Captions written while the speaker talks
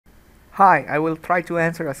Hi, I will try to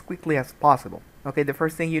answer as quickly as possible. Okay, the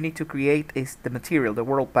first thing you need to create is the material, the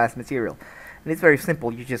World Pass material. And it's very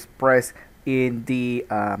simple. You just press in the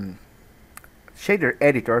shader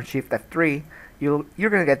editor, Shift F3. You're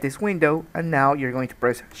going to get this window, and now you're going to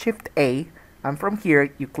press Shift A. And from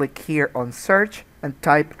here, you click here on Search and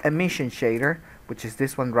type Emission Shader, which is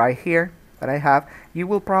this one right here that I have. You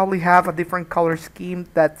will probably have a different color scheme.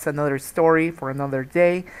 That's another story for another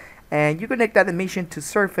day. And you connect that emission to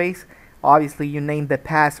surface. Obviously, you name the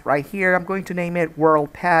pass right here. I'm going to name it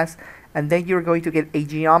World Pass, and then you're going to get a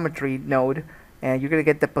geometry node, and you're going to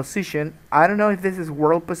get the position. I don't know if this is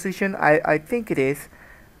world position. I think it is,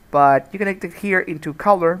 but you connect it here into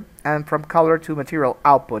color, and from color to material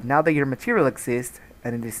output. Now that your material exists,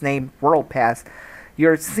 and it is named World Pass,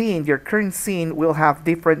 your scene, your current scene, will have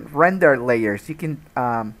different render layers. You can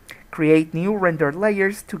create new render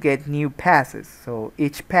layers to get new passes. So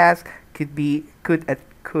each pass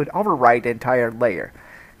could override the entire layer.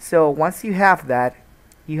 So once you have that,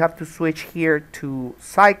 you have to switch here to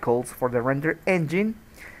cycles for the render engine,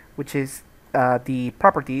 which is the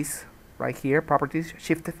properties right here. Properties,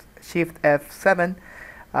 Shift F7.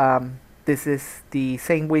 This is the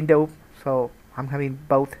same window, so I'm having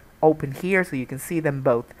both open here so you can see them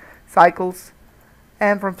both. Cycles,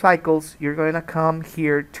 and from cycles you're going to come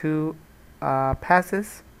here to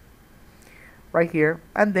passes right here,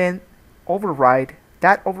 and then override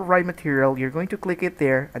that override material. You're going to click it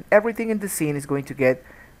there, and everything in the scene is going to get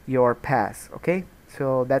your pass. Okay,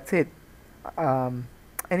 so that's it.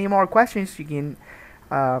 Any more questions you can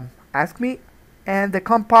ask me. And the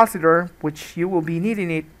compositor, which you will be needing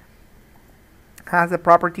it, has a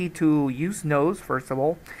property to use nodes first of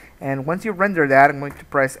all, and once you render that, I'm going to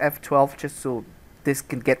press F12 just so this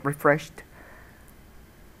can get refreshed.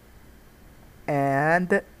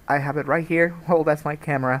 And I have it right here. Oh, that's my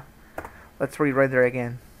camera. Let's re-render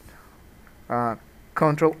again.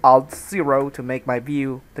 Control Alt 0 to make my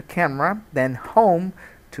view the camera, then Home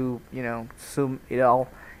to zoom it all,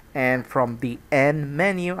 and from the N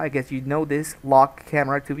menu, I guess you know this, lock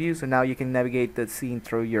camera to view, so now you can navigate the scene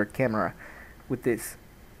through your camera with this.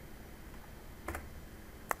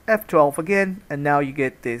 F12 again, and now you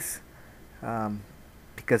get this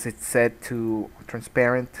because it's set to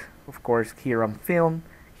transparent, of course, here on film,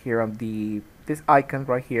 here on this icon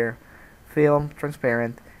right here, film,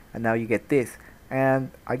 transparent, and now you get this.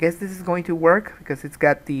 And I guess this is going to work because it's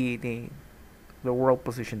got the world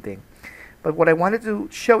position thing. But what I wanted to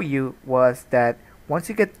show you was that once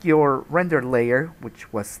you get your render layer,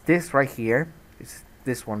 which was this right here, is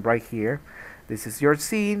this one right here, this is your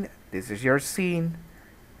scene, this is your scene,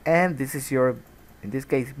 and this is your, in this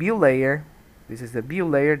case, view layer. This is the view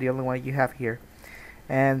layer, the only one you have here,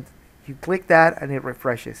 and you click that and it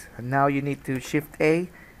refreshes. And now you need to Shift A,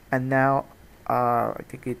 and now I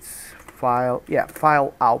think it's file, yeah,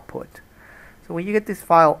 file output. So when you get this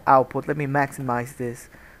file output, let me maximize this.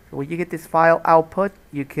 So when you get this file output,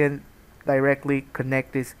 you can directly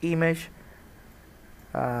connect this image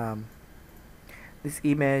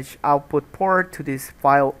output port to this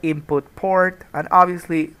file input port, and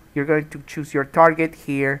obviously you're going to choose your target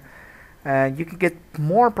here, and you can get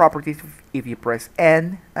more properties if you press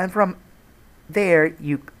N, and from there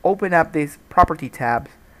you open up this property tab,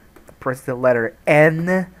 press the letter N,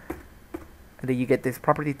 and then you get this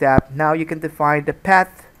property tab. Now you can define the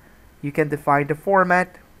path, you can define the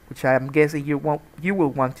format, which I'm guessing you will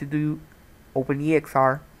want to do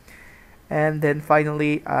OpenEXR. And then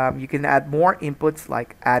finally, you can add more inputs,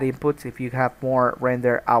 like add inputs if you have more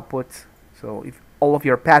render outputs. So if all of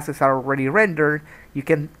your passes are already rendered, you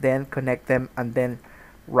can then connect them and then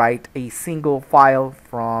write a single file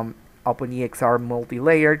from OpenEXR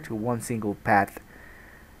multi-layer to one single path.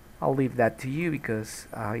 I'll leave that to you because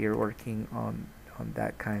you're working on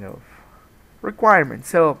that kind of requirement.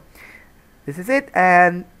 So this is it,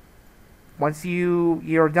 and once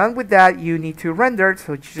you're done with that, you need to render.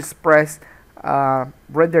 So you just press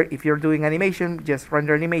render. If you're doing animation, just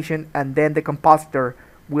render animation, and then the compositor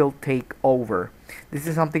will take over. This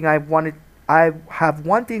is something I have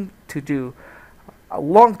wanted to do a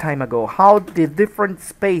long time ago. How the different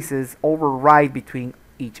spaces override between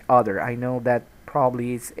each other. I know that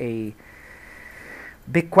probably is a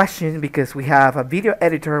big question because we have a video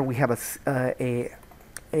editor, we have a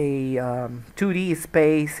 2D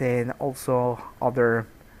space, and also other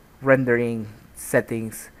rendering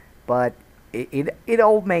settings, but it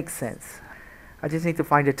all makes sense. I just need to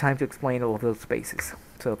find the time to explain all of those spaces.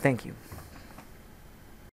 So thank you.